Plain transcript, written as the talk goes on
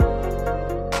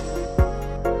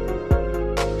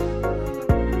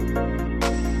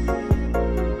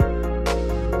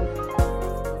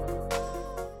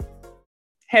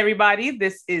everybody.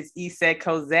 This is Issa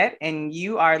Cosette, and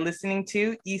you are listening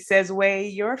to Issa's Way,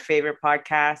 your favorite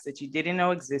podcast that you didn't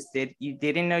know existed, you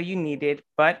didn't know you needed,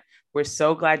 but we're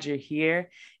so glad you're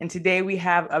here. And today we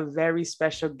have a very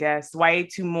special guest,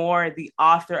 Waitu Moore, the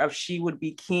author of She Would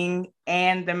Be King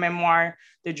and the memoir,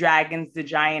 The Dragons, the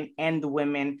Giant, and the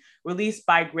Women, released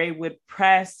by Greywood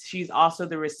Press. She's also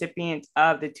the recipient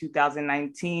of the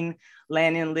 2019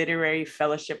 Lannan Literary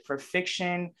Fellowship for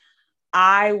Fiction.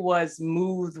 I was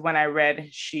moved when I read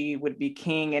She Would Be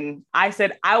King, and I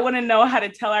said, I want to know how to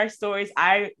tell our stories.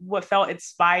 I felt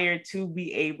inspired to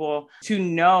be able to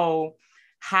know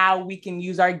how we can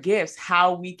use our gifts,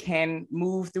 how we can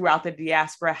move throughout the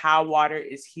diaspora, how water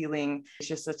is healing. It's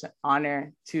just such an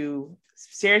honor to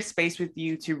share space with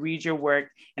you, to read your work,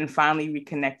 and finally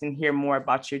reconnect and hear more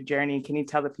about your journey. Can you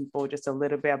tell the people just a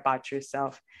little bit about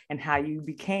yourself and how you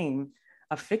became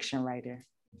a fiction writer?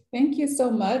 Thank you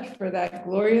so much for that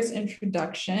glorious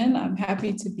introduction. I'm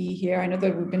happy to be here. I know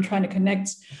that we've been trying to connect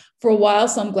for a while,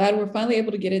 so I'm glad we're finally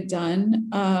able to get it done.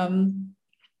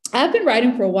 I've been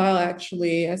writing for a while,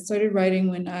 actually. I started writing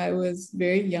when I was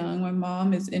very young. My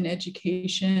mom is in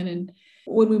education, and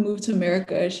when we moved to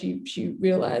America, she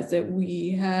realized that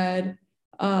we had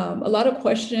a lot of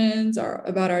questions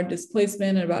about our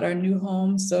displacement and about our new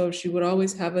home. So she would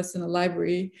always have us in the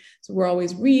library. So we're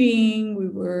always reading, we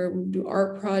would do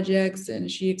art projects,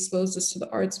 and she exposed us to the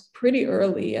arts pretty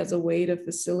early as a way to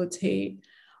facilitate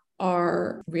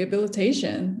our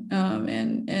rehabilitation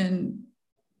and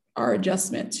our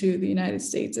adjustment to the United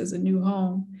States as a new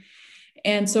home.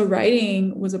 And so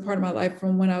writing was a part of my life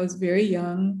from when I was very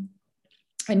young.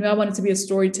 I knew I wanted to be a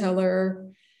storyteller.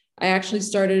 I actually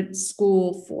started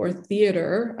school for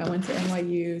theater. I went to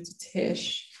NYU, to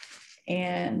Tisch,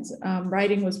 and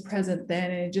writing was present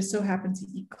then. And it just so happened to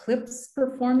eclipse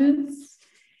performance.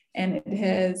 And it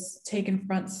has taken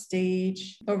front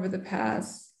stage over the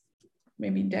past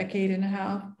maybe decade and a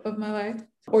half of my life,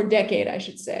 or decade, I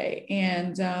should say.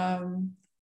 And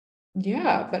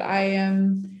but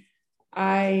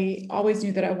I always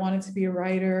knew that I wanted to be a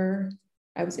writer.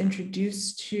 I was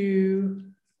introduced to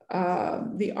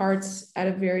the arts at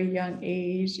a very young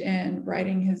age, and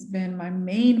writing has been my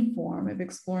main form of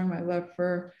exploring my love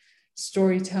for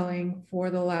storytelling for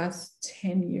the last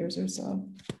 10 years or so.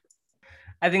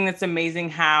 I think that's amazing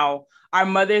how our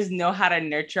mothers know how to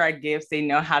nurture our gifts. They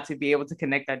know how to be able to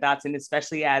connect our dots, and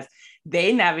especially as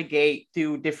they navigate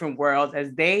through different worlds,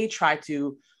 as they try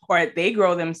to, or they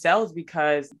grow themselves,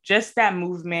 because just that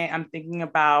movement, I'm thinking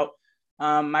about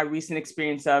my recent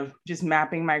experience of just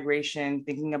mapping migration,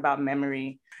 thinking about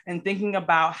memory, and thinking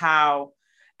about how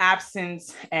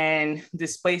absence and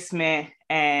displacement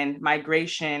and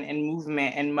migration and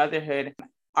movement and motherhood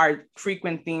are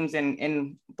frequent themes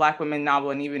in Black women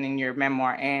novel, and even in your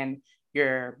memoir and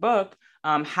your book.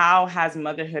 How has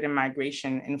motherhood and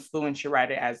migration influenced your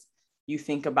writer as you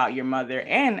think about your mother,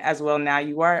 and as well now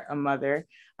you are a mother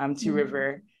to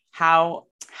River? How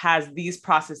has these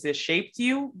processes shaped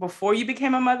you before you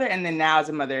became a mother, and then now as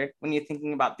a mother, when you're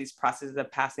thinking about these processes of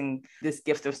passing this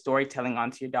gift of storytelling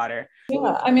on to your daughter?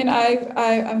 Yeah, I mean,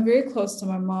 I'm very close to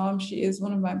my mom. She is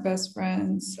one of my best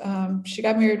friends. She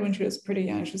got married when she was pretty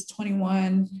young. She was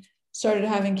 21, started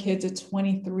having kids at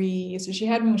 23. So she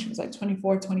had me when she was like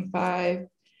 24, 25.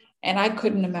 And I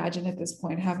couldn't imagine at this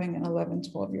point having an 11,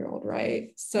 12-year-old,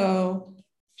 right? So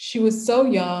she was so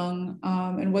young.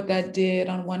 And what that did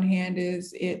on one hand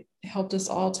is it helped us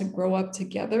all to grow up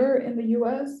together in the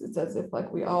US. It's as if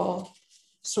like we all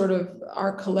sort of,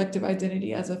 our collective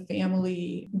identity as a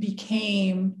family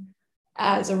became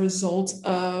as a result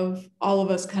of all of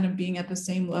us kind of being at the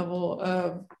same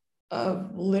level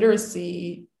of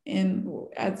literacy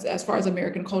as far as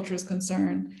American culture is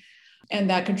concerned. And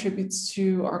that contributes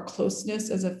to our closeness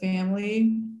as a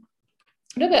family.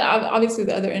 Obviously,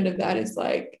 the other end of that is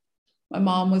like my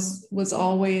mom has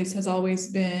always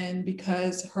been,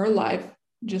 because her life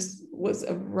just was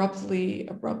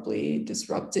abruptly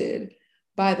disrupted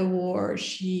by the war.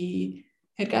 She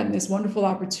had gotten this wonderful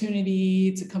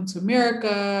opportunity to come to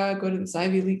America, go to this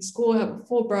Ivy League school, have a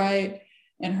Fulbright,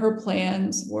 and her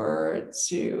plans were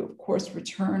to, of course,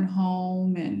 return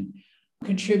home and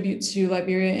contribute to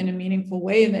Liberia in a meaningful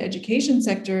way in the education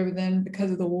sector. But then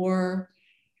because of the war,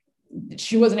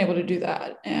 she wasn't able to do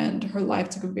that, and her life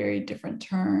took a very different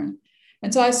turn.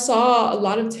 And so I saw a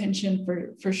lot of tension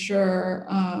for sure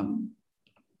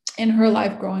in her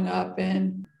life growing up.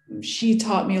 And she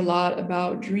taught me a lot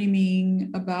about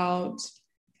dreaming, about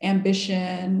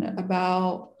ambition,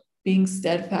 about being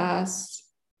steadfast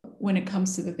when it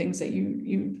comes to the things that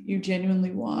you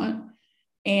genuinely want.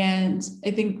 And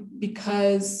I think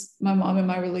because my mom and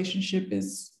my relationship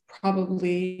is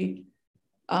probably,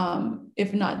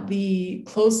 if not the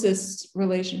closest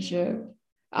relationship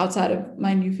outside of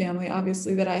my new family,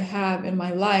 obviously, that I have in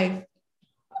my life.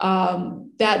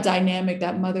 That dynamic,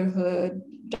 that motherhood,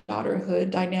 daughterhood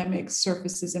dynamic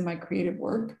surfaces in my creative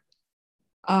work.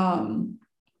 And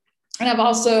I've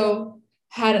also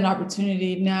had an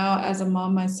opportunity now as a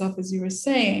mom myself, as you were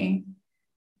saying,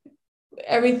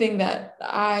 everything that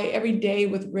every day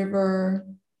with River,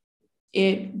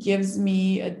 it gives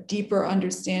me a deeper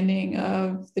understanding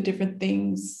of the different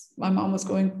things my mom was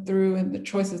going through and the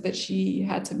choices that she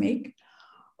had to make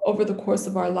over the course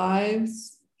of our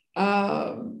lives.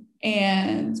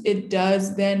 And it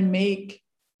does then make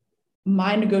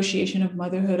my negotiation of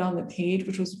motherhood on the page,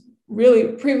 which was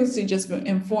really previously just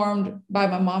informed by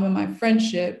my mom and my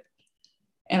friendship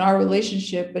and our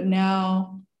relationship, but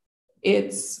now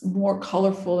it's more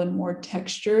colorful and more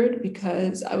textured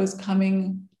because I was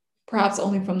coming perhaps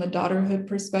only from the daughterhood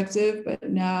perspective, but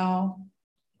now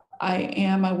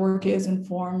my work is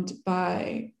informed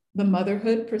by the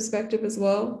motherhood perspective as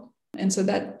well. And so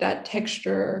that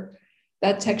texture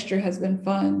has been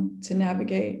fun to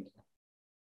navigate.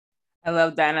 I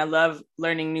love that. And I love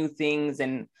learning new things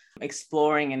and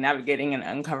exploring and navigating and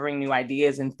uncovering new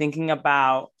ideas and thinking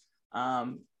about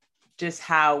just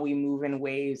how we move in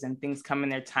waves and things come in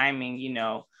their timing. You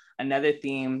know, another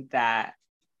theme that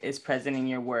is present in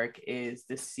your work is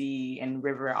the sea and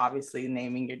river, obviously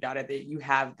naming your daughter, that you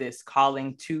have this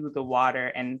calling to the water,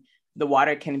 and the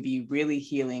water can be really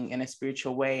healing in a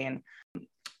spiritual way. And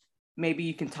maybe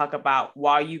you can talk about,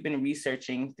 while you've been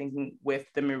researching, thinking with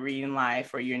the marine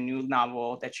life or your new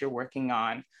novel that you're working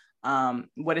on,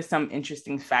 what is some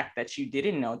interesting fact that you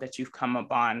didn't know that you've come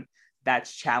upon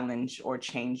that's challenged or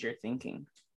changed your thinking?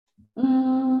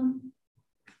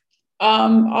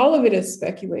 All of it is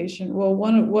speculation. Well,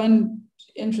 one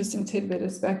interesting tidbit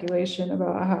is speculation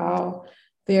about how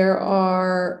there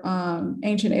are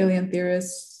ancient alien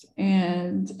theorists,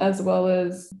 and as well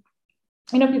as,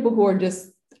 people who are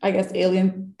just, I guess,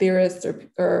 alien theorists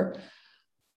or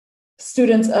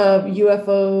students of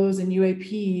UFOs and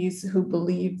UAPs who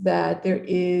believe that there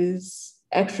is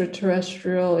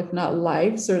extraterrestrial, if not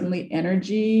life, certainly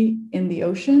energy in the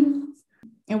ocean.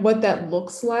 And what that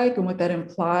looks like and what that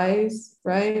implies,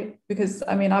 right? Because,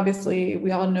 obviously,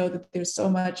 we all know that there's so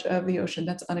much of the ocean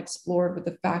that's unexplored, but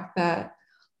the fact that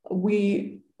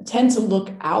we tend to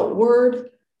look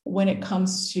outward when it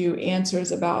comes to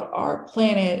answers about our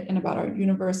planet and about our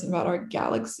universe and about our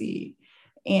galaxy.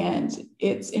 And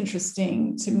it's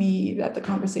interesting to me that the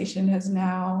conversation has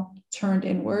now turned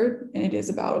inward, and it is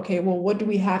about, okay, well, what do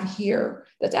we have here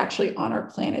that's actually on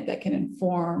our planet that can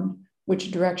inform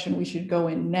which direction we should go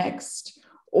in next,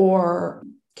 or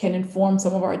can inform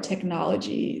some of our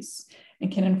technologies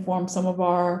and can inform some of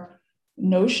our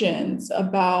notions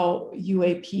about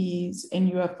UAPs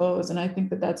and UFOs. And I think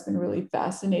that that's been really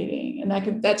fascinating,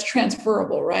 and that's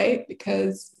transferable, right?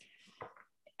 Because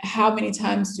how many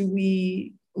times do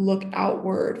we look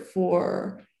outward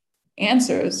for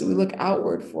answers? Do we look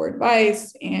outward for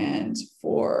advice and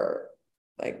for,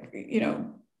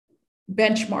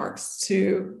 benchmarks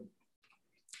to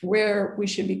where we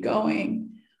should be going,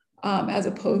 as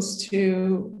opposed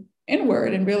to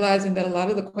inward, and realizing that a lot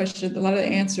of the questions, a lot of the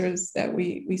answers that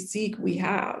we seek, we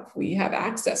have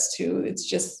access to.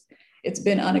 It's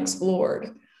been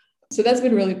unexplored. So that's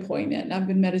been really poignant. And I've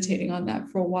been meditating on that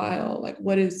for a while. Like,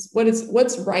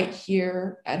 what's right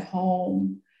here at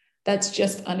home that's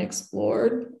just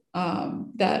unexplored,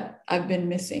 that I've been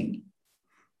missing.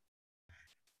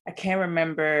 I can't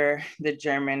remember the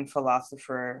German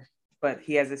philosopher, but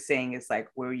he has a saying, it's like,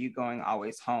 where are you going?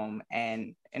 Always home.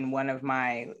 And in one of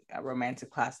my romantic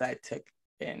classes I took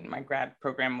in my grad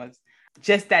program was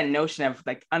just that notion of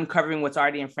like uncovering what's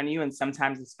already in front of you. And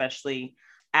sometimes, especially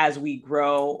as we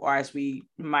grow or as we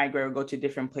migrate or go to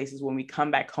different places, when we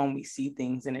come back home, we see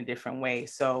things in a different way.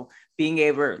 So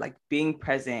being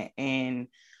present in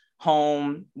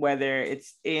home, whether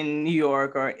it's in New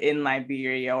York or in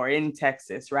Liberia or in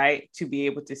Texas, right? To be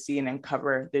able to see and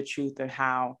uncover the truth of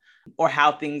how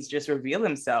things just reveal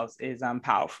themselves is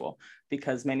powerful,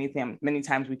 because many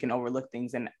times we can overlook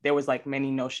things. And there was like many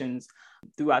notions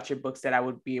throughout your books that I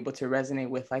would be able to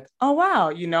resonate with, like, oh, wow,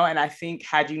 and I think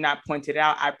had you not pointed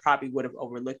out, I probably would have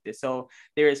overlooked it. So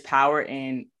there is power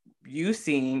in you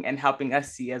seeing and helping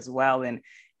us see as well. And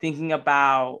thinking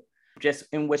about just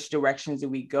in which directions do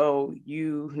we go.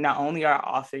 You not only are an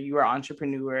author, you are an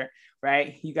entrepreneur,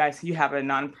 right? You have a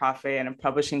nonprofit and a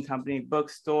publishing company,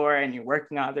 bookstore, and you're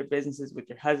working on other businesses with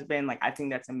your husband. Like, I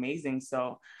think that's amazing.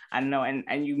 So I know,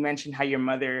 and you mentioned how your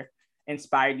mother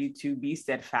inspired you to be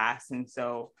steadfast. And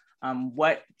so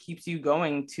What keeps you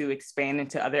going to expand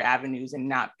into other avenues and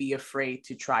not be afraid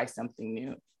to try something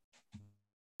new?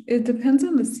 It depends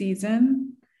on the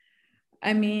season.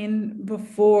 I mean,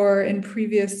 before, in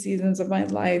previous seasons of my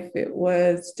life, it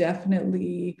was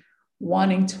definitely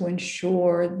wanting to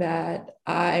ensure that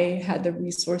I had the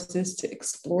resources to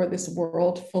explore this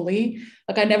world fully.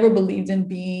 Like, I never believed in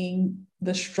being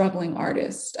the struggling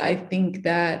artist. I think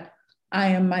that I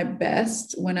am my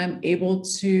best when I'm able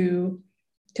to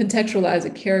contextualize a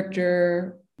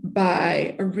character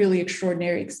by a really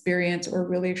extraordinary experience or a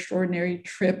really extraordinary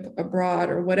trip abroad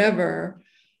or whatever,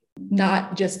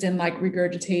 not just in like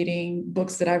regurgitating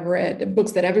books that I've read,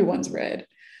 books that everyone's read.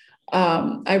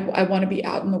 I want to be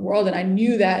out in the world. And I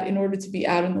knew that in order to be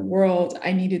out in the world,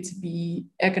 I needed to be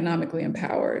economically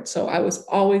empowered. So I was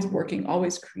always working,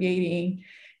 always creating.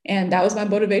 And that was my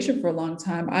motivation for a long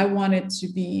time. I wanted to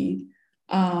be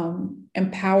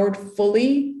empowered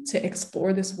fully to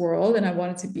explore this world. And I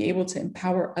wanted to be able to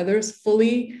empower others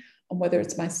fully, whether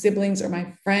it's my siblings or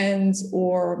my friends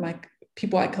or my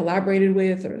people I collaborated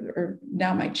with, or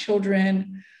now my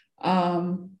children.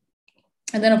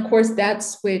 And then, of course, that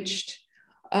switched.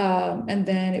 And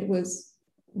then it was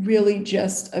really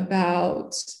just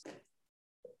about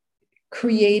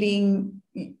creating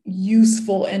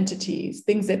useful entities,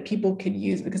 things that people could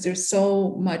use, because there's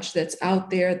so much that's out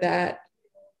there that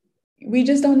we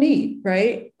just don't need,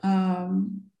 right?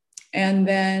 And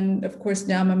then, of course,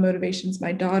 now my motivation is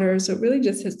my daughter. So it really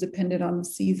just has depended on the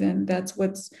season. That's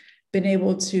what's been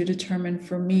able to determine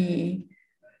for me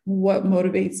what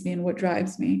motivates me and what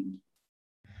drives me.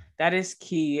 That is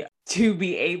key, to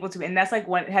be able to, and that's like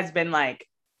what has been like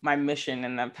my mission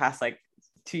in the past like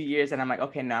 2 years. And I'm like,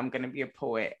 okay, no, I'm going to be a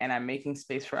poet, and I'm making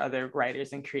space for other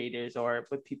writers and creators, or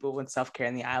with people with self-care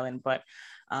in the island. But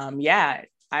yeah,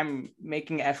 I'm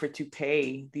making an effort to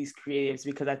pay these creatives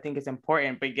because I think it's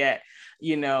important, but yet,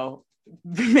 you know,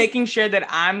 making sure that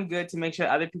I'm good to make sure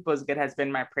other people is good has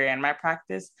been my prayer and my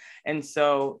practice. And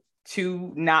so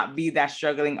to not be that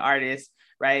struggling artist,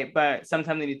 right? But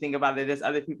sometimes when you think about it, there's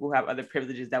other people who have other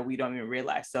privileges that we don't even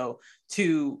realize. So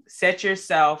to set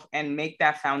yourself and make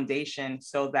that foundation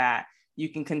so that you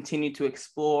can continue to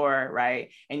explore, right?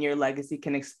 And your legacy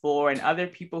can explore, and other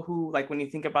people who, like when you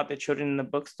think about the children in the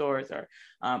bookstores, or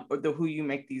the who you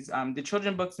make these the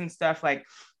children books and stuff, like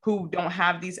who don't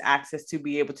have these access to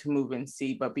be able to move and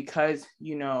see, but because,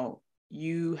 you know,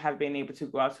 you have been able to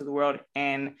go out to the world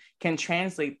and can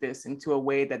translate this into a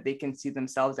way that they can see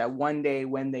themselves, that one day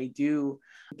when they do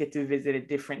get to visit a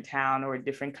different town or a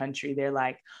different country, they're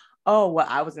like, oh, well,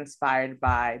 I was inspired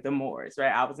by the Moors,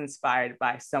 right? I was inspired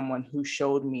by someone who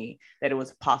showed me that it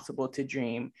was possible to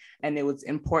dream, and it was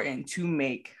important to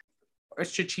make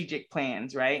strategic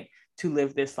plans, right? To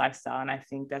live this lifestyle. And I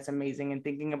think that's amazing. And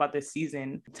thinking about this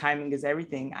season, timing is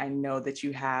everything. I know that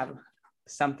you have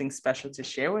something special to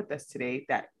share with us today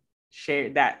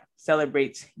that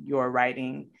celebrates your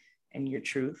writing and your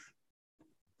truth.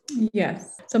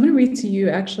 Yes. So I'm going to read to you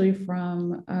actually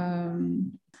from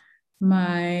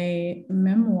my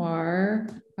memoir.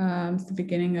 It's the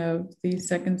beginning of the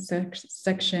second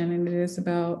section, and it is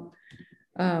about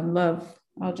love,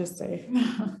 I'll just say.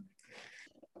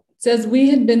 It says, we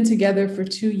had been together for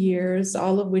 2 years,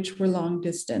 all of which were long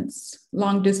distance.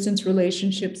 Long distance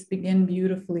relationships begin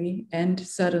beautifully, end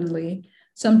suddenly,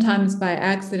 sometimes by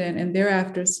accident, and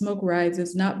thereafter smoke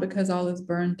rises, not because all is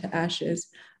burned to ashes,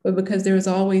 but because there is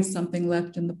always something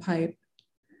left in the pipe.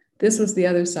 This was the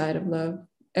other side of love.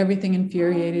 Everything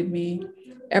infuriated me.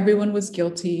 Everyone was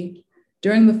guilty.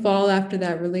 During the fall after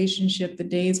that relationship, the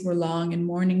days were long and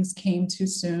mornings came too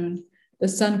soon. The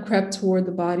sun crept toward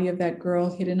the body of that girl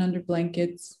hidden under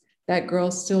blankets, that girl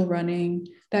still running,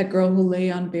 that girl who lay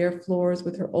on bare floors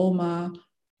with her Oma,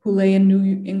 who lay in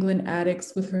New England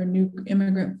attics with her new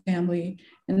immigrant family,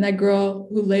 and that girl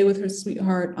who lay with her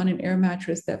sweetheart on an air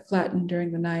mattress that flattened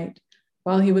during the night,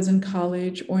 while he was in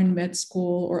college or in med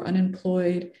school or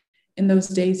unemployed. In those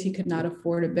days, he could not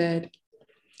afford a bed.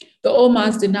 The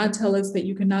Omas did not tell us that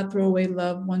you could not throw away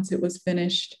love once it was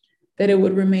finished, that it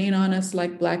would remain on us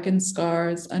like blackened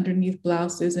scars underneath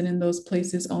blouses and in those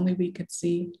places only we could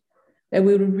see, that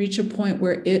we would reach a point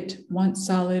where it, once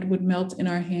solid, would melt in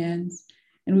our hands,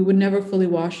 and we would never fully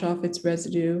wash off its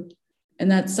residue, and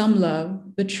that some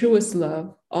love, the truest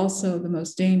love, also the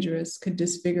most dangerous, could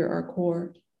disfigure our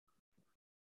core.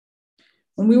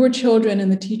 When we were children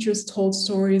and the teachers told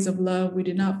stories of love we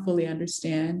did not fully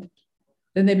understand,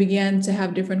 then they began to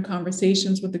have different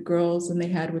conversations with the girls than they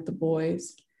had with the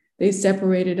boys. They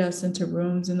separated us into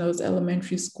rooms in those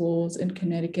elementary schools in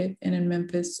Connecticut and in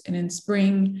Memphis and in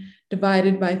Spring,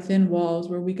 divided by thin walls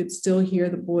where we could still hear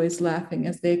the boys laughing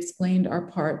as they explained our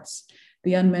parts,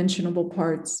 the unmentionable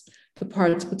parts, the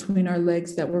parts between our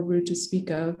legs that were rude to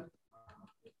speak of.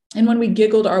 And when we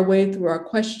giggled our way through our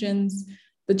questions,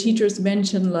 the teachers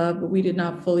mentioned love, but we did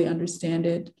not fully understand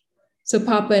it. So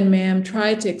Papa and Ma'am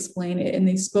tried to explain it, and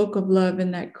they spoke of love in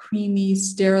that creamy,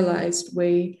 sterilized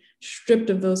way, stripped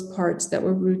of those parts that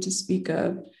were rude to speak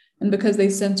of. And because they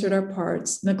censored our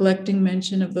parts, neglecting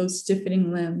mention of those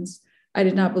stiffening limbs, I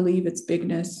did not believe its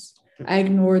bigness. I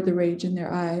ignored the rage in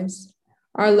their eyes.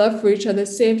 Our love for each other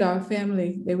saved our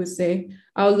family, they would say.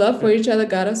 Our love for each other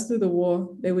got us through the war,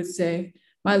 they would say.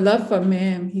 My love for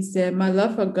Ma'am, he said. My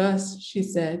love for Gus, she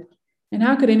said. And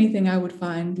how could anything I would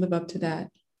find live up to that?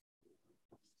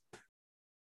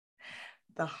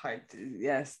 The heart,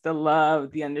 yes, the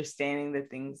love, the understanding, the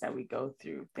things that we go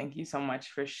through. Thank you so much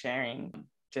for sharing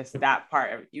just that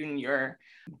part of you and your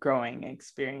growing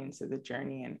experience of the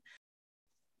journey.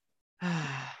 And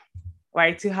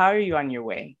Waitu, how are you on your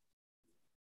way?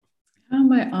 How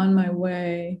am I on my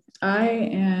way? I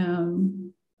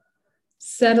am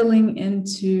settling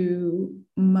into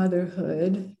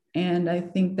motherhood, and I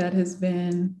think that has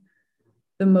been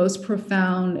the most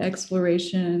profound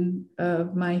exploration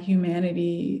of my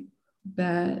humanity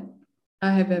that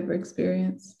I have ever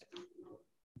experienced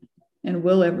and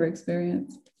will ever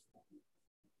experience.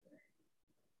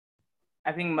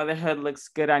 I think motherhood looks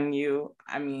good on you.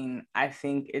 I mean, I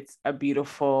think it's a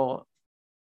beautiful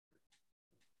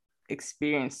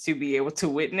experience to be able to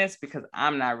witness, because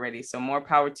I'm not ready. So more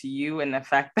power to you, and the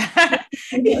fact that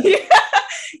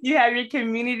you have your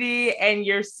community and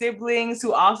your siblings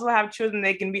who also have children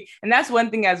they can be. And that's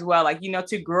one thing as well, like, you know,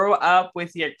 to grow up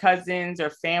with your cousins or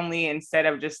family instead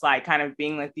of just like kind of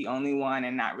being like the only one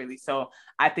and not really. So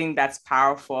I think that's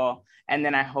powerful. And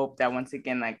then I hope that once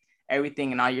again, like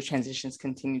everything and all your transitions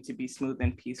continue to be smooth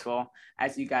and peaceful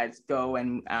as you guys go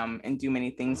and do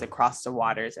many things across the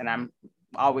waters. And I'm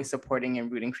always supporting and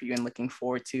rooting for you and looking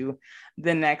forward to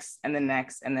the next and the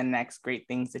next and the next great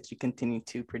things that you continue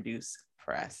to produce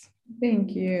for us.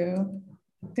 Thank you.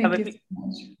 Thank you so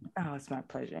much. Oh, it's my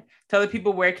pleasure. Tell the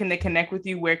people, where can they connect with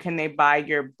you? Where can they buy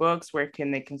your books? Where can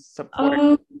they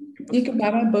support? You can buy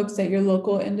my books at your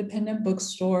local independent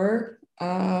bookstore.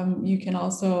 You can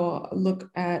also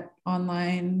look at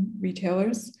online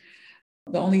retailers.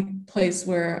 The only place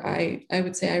where I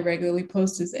would say I regularly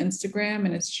post is Instagram,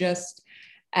 and it's just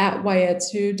at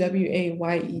Wayetu,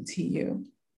 Wayetu.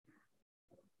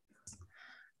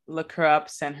 Look her up,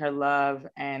 send her love,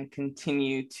 and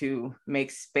continue to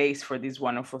make space for these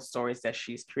wonderful stories that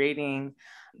she's creating.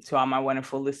 To all my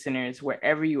wonderful listeners,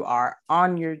 wherever you are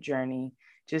on your journey,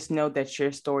 just know that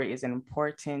your story is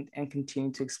important, and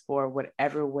continue to explore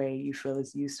whatever way you feel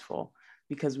is useful,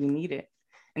 because we need it.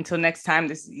 Until next time,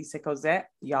 this is Issa Cosette.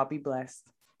 Y'all be blessed.